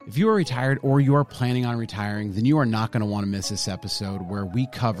If you are retired or you are planning on retiring, then you are not going to want to miss this episode where we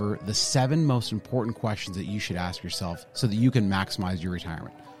cover the 7 most important questions that you should ask yourself so that you can maximize your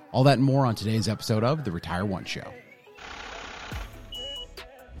retirement. All that and more on today's episode of The Retire Once Show.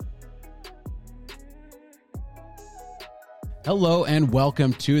 Hello and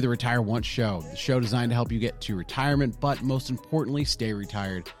welcome to The Retire Once Show, the show designed to help you get to retirement, but most importantly, stay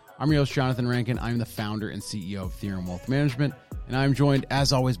retired. I'm your host, Jonathan Rankin. I'm the founder and CEO of Theorem Wealth Management, and I'm joined,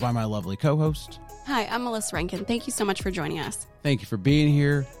 as always, by my lovely co-host. Hi, I'm Melissa Rankin. Thank you so much for joining us. Thank you for being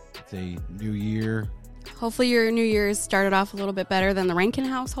here. It's a new year. Hopefully your New Year's started off a little bit better than the Rankin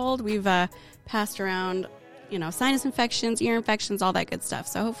household. We've passed around, sinus infections, ear infections, all that good stuff.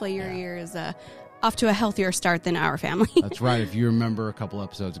 So hopefully your year is off to a healthier start than our family. That's right. If you remember a couple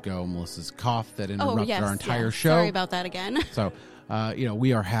episodes ago, Melissa's cough that interrupted our entire show. Sorry about that again. So,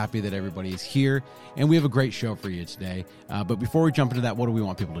 we are happy that everybody is here, and we have a great show for you today. But before we jump into that, what do we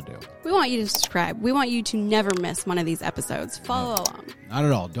want people to do? We want you to subscribe. We want you to never miss one of these episodes. Follow along. Not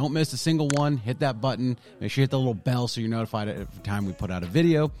at all. Don't miss a single one. Hit that button. Make sure you hit the little bell so you're notified every time we put out a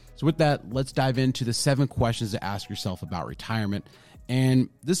video. So with that, let's dive into the 7 questions to ask yourself about retirement. And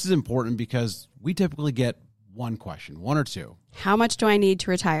this is important because we typically get one question, one or two. How much do I need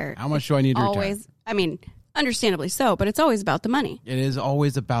to retire? How much do I need to retire? Always, understandably so, but it's always about the money. It is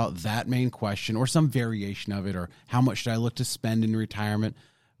always about that main question or some variation of it, or how much should I look to spend in retirement?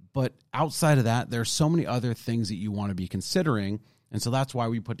 But outside of that, there's so many other things that you want to be considering. And so that's why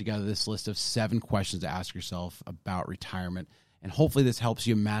we put together this list of 7 questions to ask yourself about retirement. And hopefully this helps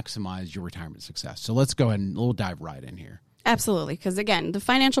you maximize your retirement success. So let's go ahead and we'll dive right in here. Absolutely. Because again, the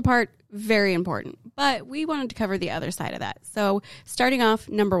financial part, very important, but we wanted to cover the other side of that. So starting off,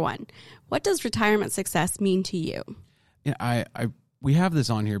 number 1, what does retirement success mean to you? Yeah, we have this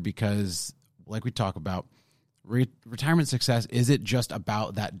on here because like we talk about retirement success, is it just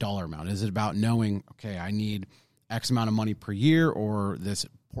about that dollar amount? Is it about knowing, okay, I need X amount of money per year, or this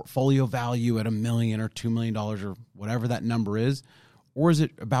portfolio value at $1 million or $2 million or whatever that number is? Or is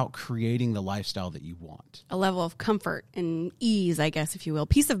it about creating the lifestyle that you want? A level of comfort and ease, I guess, if you will.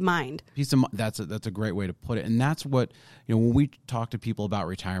 Peace of mind. That's a great way to put it. And that's what, when we talk to people about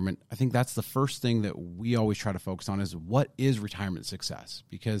retirement, I think that's the first thing that we always try to focus on is what is retirement success?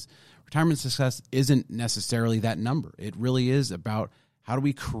 Because retirement success isn't necessarily that number. It really is about how do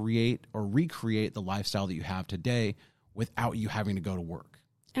we create or recreate the lifestyle that you have today without you having to go to work.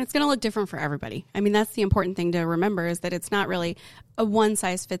 And it's going to look different for everybody. That's the important thing to remember, is that it's not really a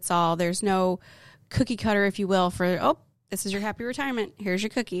one-size-fits-all. There's no cookie cutter, if you will, for, this is your happy retirement. Here's your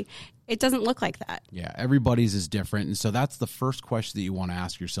cookie. It doesn't look like that. Yeah, everybody's is different. And so that's the first question that you want to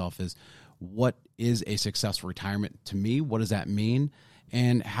ask yourself is, what is a successful retirement to me? What does that mean?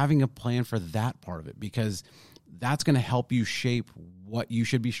 And having a plan for that part of it, because that's going to help you shape what you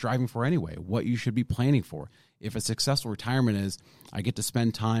should be striving for anyway, what you should be planning for. If a successful retirement is, I get to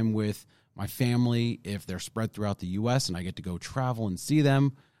spend time with my family if they're spread throughout the U.S. and I get to go travel and see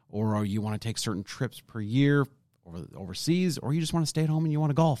them, or you want to take certain trips per year overseas, or you just want to stay at home and you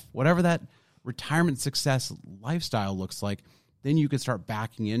want to golf, whatever that retirement success lifestyle looks like, then you can start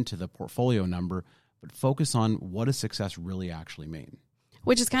backing into the portfolio number, but focus on what does success really actually mean.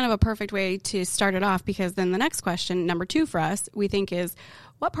 Which is kind of a perfect way to start it off, because then the next question, number 2 for us, we think is,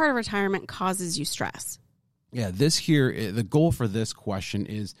 what part of retirement causes you stress? Yeah, the goal for this question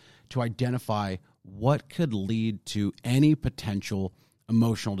is to identify what could lead to any potential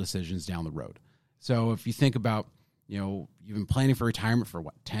emotional decisions down the road. So if you think about, you've been planning for retirement for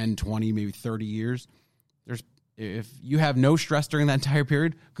 10, 20, maybe 30 years, if you have no stress during that entire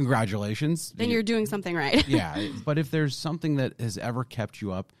period, congratulations. Then you're doing something right. Yeah, but if there's something that has ever kept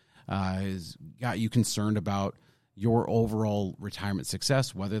you up, has got you concerned about your overall retirement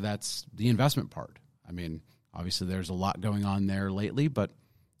success, whether that's the investment part. Obviously there's a lot going on there lately, but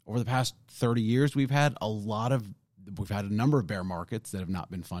over the past 30 years, we've had a number of bear markets that have not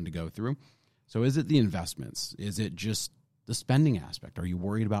been fun to go through. So is it the investments? Is it just the spending aspect? Are you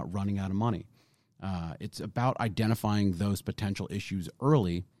worried about running out of money? It's about identifying those potential issues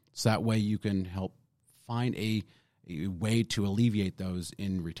early, so that way you can help find a way to alleviate those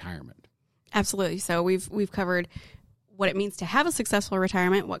in retirement. Absolutely. So we've covered what it means to have a successful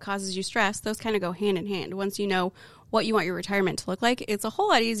retirement, what causes you stress. Those kind of go hand in hand. Once you know what you want your retirement to look like, it's a whole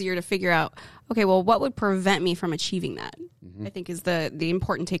lot easier to figure out, okay, well, what would prevent me from achieving that? I think is the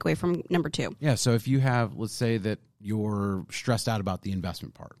important takeaway from number 2. Yeah. So if you have, let's say that you're stressed out about the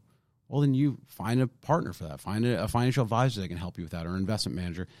investment part, well, then you find a partner for that. Find a financial advisor that can help you with that, or an investment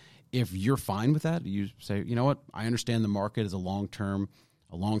manager. If you're fine with that, you say, you know what, I understand the market is a long-term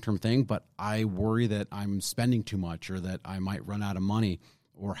thing, but I worry that I'm spending too much or that I might run out of money.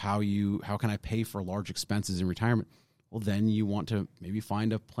 or how can I pay for large expenses in retirement? Well, then you want to maybe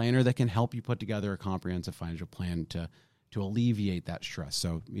find a planner that can help you put together a comprehensive financial plan to alleviate that stress.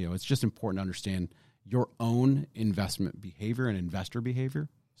 So, it's just important to understand your own investment behavior and investor behavior,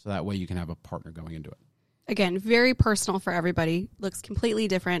 so that way you can have a partner going into it. Again, very personal for everybody, looks completely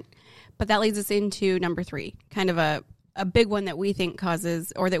different, but that leads us into number 3, kind of a big one that we think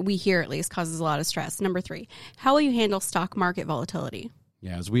causes, or that we hear at least causes a lot of stress. Number 3, how will you handle stock market volatility?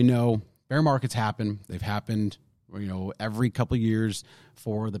 Yeah, as we know, bear markets happen. They've happened, every couple of years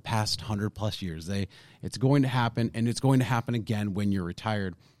for the past 100 plus years. It's going to happen, and it's going to happen again when you're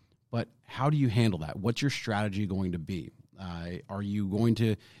retired. But how do you handle that? What's your strategy going to be? Are you going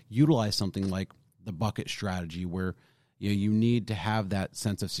to utilize something like the bucket strategy, where you need to have that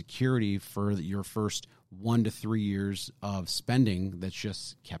sense of security for your first 1 to 3 years of spending that's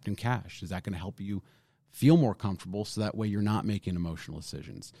just kept in cash? Is that going to help you feel more comfortable, so that way you're not making emotional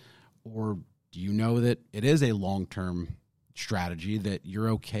decisions? Or do you know that it is a long-term strategy, that you're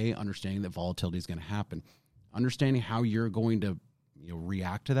okay understanding that volatility is going to happen? Understanding how you're going to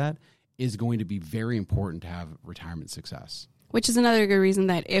react to that is going to be very important to have retirement success. Which is another good reason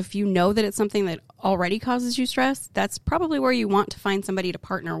that if you know that it's something that already causes you stress, that's probably where you want to find somebody to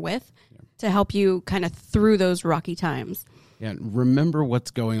partner with to help you kind of through those rocky times. Yeah, remember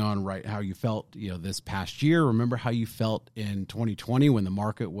what's going on, right? How you felt, this past year. Remember how you felt in 2020 when the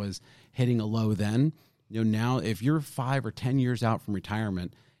market was hitting a low then. Now if you're 5 or 10 years out from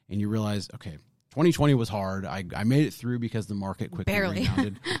retirement and you realize, okay, 2020 was hard. I made it through because the market quickly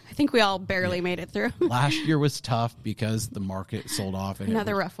rebounded. I think we all barely made it through. Last year was tough because the market sold off. And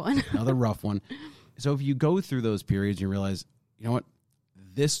another rough one. Another rough one. So if you go through those periods, you realize, what?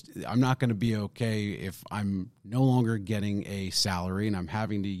 I'm not going to be okay if I'm no longer getting a salary and I'm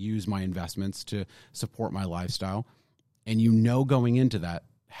having to use my investments to support my lifestyle. And going into that,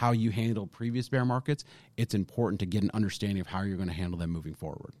 how you handle previous bear markets, it's important to get an understanding of how you're going to handle them moving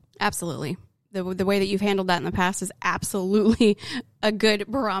forward. Absolutely. The way that you've handled that in the past is absolutely a good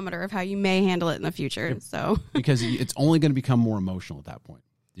barometer of how you may handle it in the future. So because it's only going to become more emotional at that point.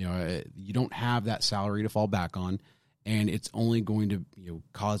 You don't have that salary to fall back on, and it's only going to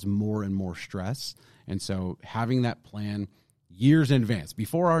cause more and more stress. And so having that plan years in advance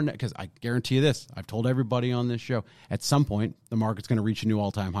before because I guarantee you this, I've told everybody on this show, at some point the market's going to reach a new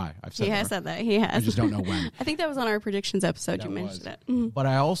all-time high. He has said that. He has. I just don't know when. I think that was on our predictions episode. You mentioned it. Mm-hmm. But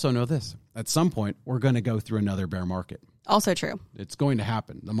I also know this: at some point we're going to go through another bear market. Also true. It's going to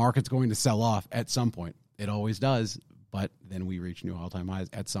happen. The market's going to sell off at some point. It always does. But then we reach new all-time highs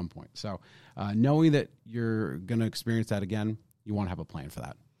at some point. So knowing that you're going to experience that again, you want to have a plan for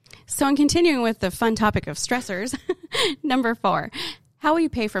that. So in continuing with the fun topic of stressors, number 4, how will you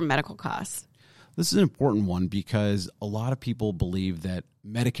pay for medical costs? This is an important one because a lot of people believe that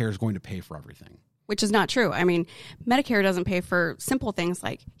Medicare is going to pay for everything. Which is not true. I mean, Medicare doesn't pay for simple things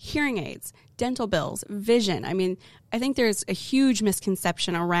like hearing aids, dental bills, vision. I mean, I think there's a huge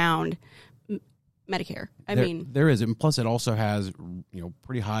misconception around Medicare. There is, and plus it also has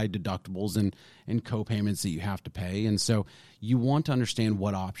pretty high deductibles and co-payments that you have to pay, and so you want to understand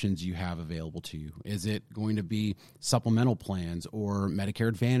what options you have available to you. Is it going to be supplemental plans or Medicare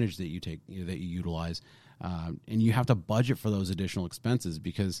Advantage that you take that you utilize, and you have to budget for those additional expenses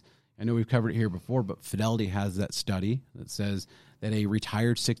because I know we've covered it here before, but Fidelity has that study that says that a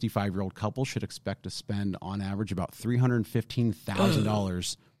retired 65-year-old couple should expect to spend on average about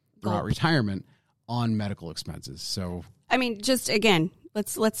 $315,000 throughout retirement on medical expenses. So I mean, just again,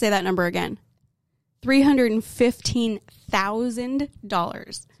 let's say that number again. $315,000.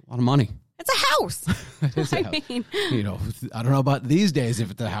 A lot of money. It's a house. I mean, I don't know about these days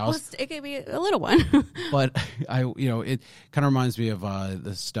if it's a house. Well, it could be a little one. But it kind of reminds me of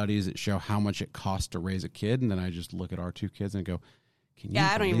the studies that show how much it costs to raise a kid, and then I just look at our 2 kids and go,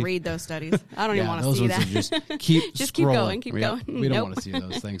 I don't even read those studies. I don't even want to see that. Just keep just keep going. Keep going. We don't want to see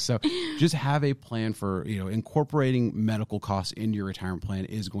those things. So just have a plan for, incorporating medical costs into your retirement plan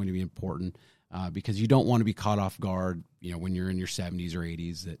is going to be important because you don't want to be caught off guard, when you're in your 70s or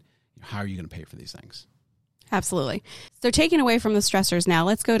 80s that how are you going to pay for these things? Absolutely. So taking away from the stressors now,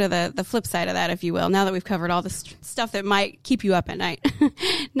 let's go to the flip side of that, if you will, now that we've covered all the stuff that might keep you up at night.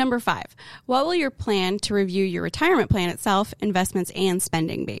 Number 5, what will your plan to review your retirement plan itself, investments, and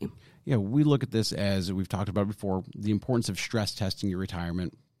spending be? Yeah, we look at this as we've talked about before, the importance of stress testing your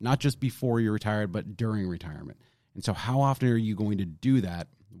retirement, not just before you're retired, but during retirement. And so how often are you going to do that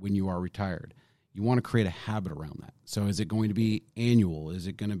when you are retired? You want to create a habit around that. So is it going to be annual? Is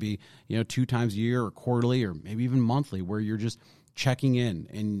it going to be, 2 times a year or quarterly or maybe even monthly where you're just checking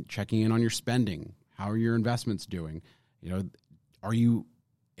in on your spending? How are your investments doing? Are you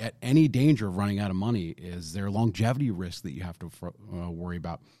at any danger of running out of money is there longevity risk that you have to worry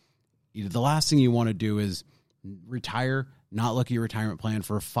about. The last thing you want to do is retire, not look at your retirement plan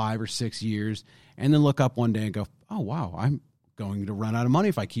for 5 or 6 years, and then look up one day and go, oh, wow, I'm going to run out of money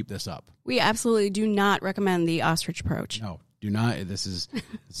if I keep this up. We absolutely do not recommend the ostrich approach. No, do not. This is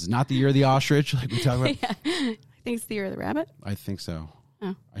not the year of the ostrich like we talk about. Yeah. I think it's the year of the rabbit. I think so.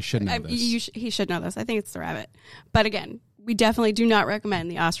 Oh. I should know this. He should know this. I think it's the rabbit. But again, we definitely do not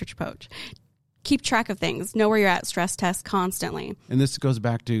recommend the ostrich approach. Keep track of things. Know where you're at. Stress test constantly. And this goes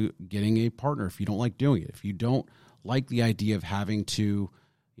back to getting a partner if you don't like doing it. If you don't like the idea of having to,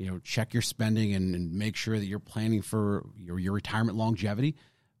 check your spending and make sure that you're planning for your retirement longevity,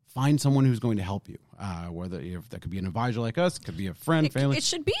 find someone who's going to help you. Whether that could be an advisor like us, could be a friend, family. It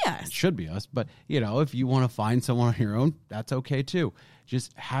should be us. It should be us. But, if you want to find someone on your own, that's okay too.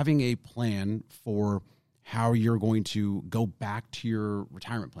 Just having a plan for how you're going to go back to your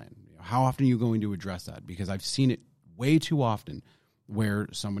retirement plan. How often are you going to address that? Because I've seen it way too often where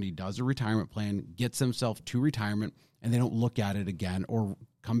somebody does a retirement plan, gets themselves to retirement, and they don't look at it again or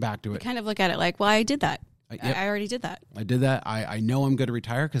come back to it. You kind of look at it like, well, I did that. I already did that. I did that. I know I'm going to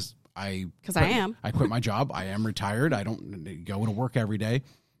retire because I am. I quit my job. I am retired. I don't go to work every day.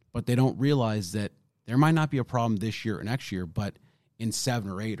 But they don't realize that there might not be a problem this year or next year, but in 7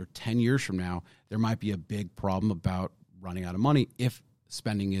 or 8 or 10 years from now, there might be a big problem about running out of money if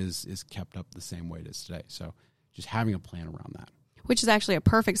spending is kept up the same way it is today. So just having a plan around that. Which is actually a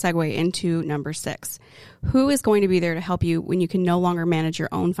perfect segue into number 6. Who is going to be there to help you when you can no longer manage your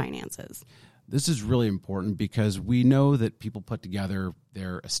own finances? This is really important because we know that people put together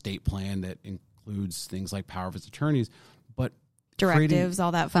their estate plan that includes things like power of attorneys, but directives,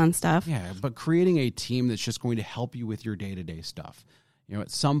 all that fun stuff. Yeah, but creating a team that's just going to help you with your day-to-day stuff.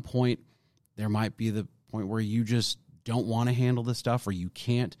 At some point, there might be the point where you just don't want to handle this stuff or you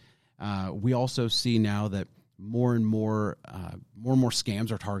can't. We also see now that more and more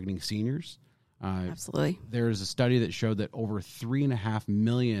scams are targeting seniors. Absolutely. There's a study that showed that over 3.5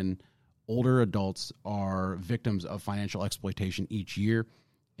 million older adults are victims of financial exploitation each year,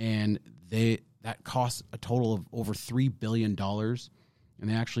 and that costs a total of over $3 billion. And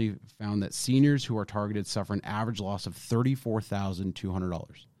they actually found that seniors who are targeted suffer an average loss of $34,200.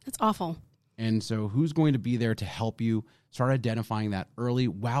 That's awful. And so who's going to be there to help you start identifying that early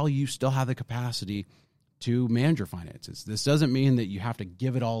while you still have the capacity to manage your finances? This doesn't mean that you have to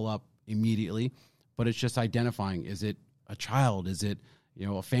give it all up immediately, but it's just identifying, is it a child? Is it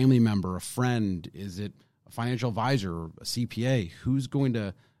a family member, a friend? Is it a financial advisor, a CPA? Who's going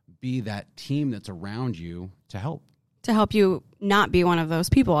to be that team that's around you to help? To help you not be one of those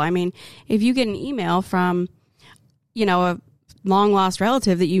people. I mean, if you get an email from, a long-lost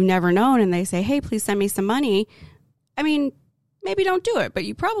relative that you've never known and they say, hey, please send me some money, I mean, maybe don't do it, but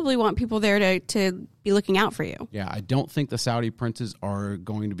you probably want people there to be looking out for you. Yeah, I don't think the Saudi princes are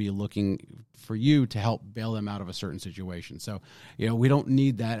going to be looking for you to help bail them out of a certain situation. So, we don't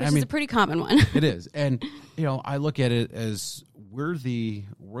need that. Which is a pretty common one. It is. And, I look at it as we're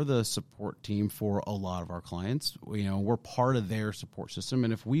the support team for a lot of our clients. We're part of their support system.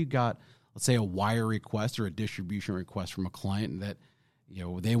 And if we got, let's say, a wire request or a distribution request from a client that,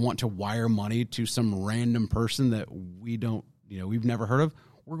 they want to wire money to some random person that we've never heard of,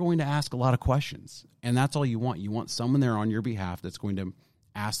 we're going to ask a lot of questions. And that's all you want. You want someone there on your behalf that's going to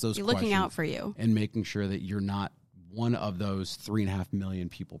ask those questions. Looking out for you. And making sure that you're not one of those 3.5 million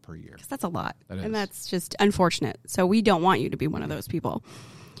people per year. Because that's a lot. That is. And that's just unfortunate. So we don't want you to be one of those people.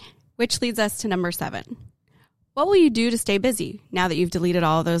 Which leads us to number 7. What will you do to stay busy now that you've deleted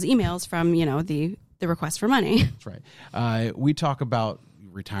all of those emails from, the request for money? That's right. We talk about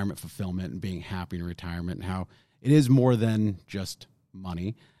retirement fulfillment and being happy in retirement and how it is more than just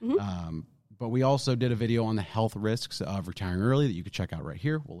money. Mm-hmm. But we also did a video on the health risks of retiring early that you could check out right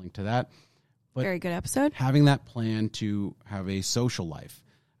here. We'll link to that. But very good episode. Having that plan to have a social life,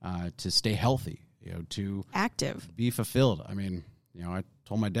 to stay healthy, to active, be fulfilled. I mean, I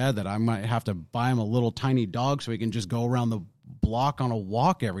told my dad that I might have to buy him a little tiny dog so he can just go around the block on a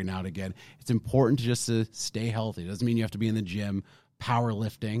walk every now and again. It's important to stay healthy. It doesn't mean you have to be in the gym,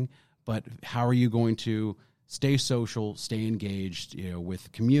 powerlifting, but how are you going to stay social, stay engaged,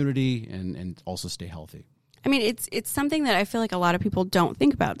 with community and also stay healthy? I mean, it's something that I feel like a lot of people don't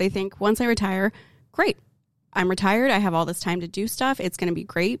think about. They think once I retire, great, I'm retired. I have all this time to do stuff. It's going to be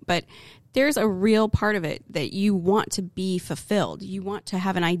great. But there's a real part of it that you want to be fulfilled. You want to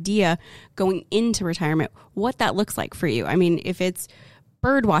have an idea going into retirement, what that looks like for you. I mean, if it's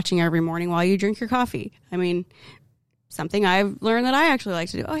bird watching every morning while you drink your coffee, I mean, something I've learned that I actually like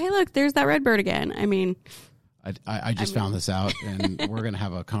to do. Oh, hey, look, there's that red bird again. I mean, I just found this out, and we're going to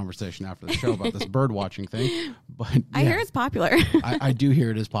have a conversation after the show about this bird watching thing. But I hear it's popular. I do hear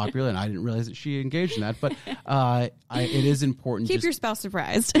it is popular, and I didn't realize that she engaged in that. But it is important. Keep your spouse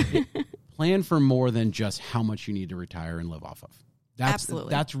surprised. Plan for more than just how much you need to retire and live off of. Absolutely.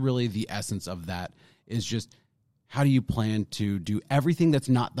 That's really the essence of that, is just how do you plan to do everything that's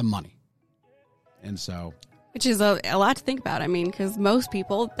not the money? And so... Which is a lot to think about. I mean, because most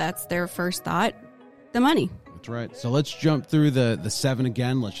people, that's their first thought, the money. That's right. So let's jump through the 7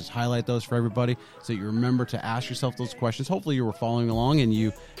 again. Let's just highlight those for everybody so you remember to ask yourself those questions. Hopefully you were following along and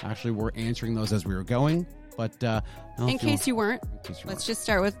you actually were answering those as we were going. But in case you weren't, let's just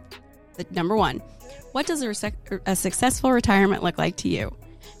start with the number 1. What does a successful retirement look like to you?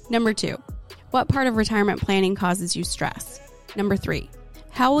 Number 2, what part of retirement planning causes you stress? Number 3,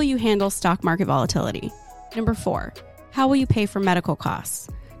 how will you handle stock market volatility? Number 4, how will you pay for medical costs?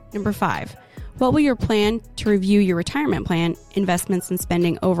 Number 5, what will your plan to review your retirement plan, investments, and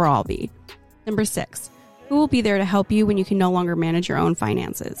spending overall be? Number 6, who will be there to help you when you can no longer manage your own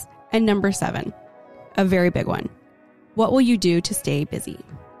finances? And number 7, a very big one, what will you do to stay busy?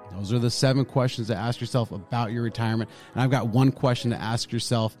 Those are the 7 questions to ask yourself about your retirement. And I've got one question to ask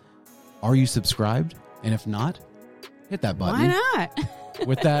yourself. Are you subscribed? And if not, hit that button. Why not?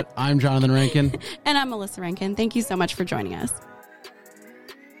 With that, I'm Jonathan Rankin. And I'm Melissa Rankin. Thank you so much for joining us.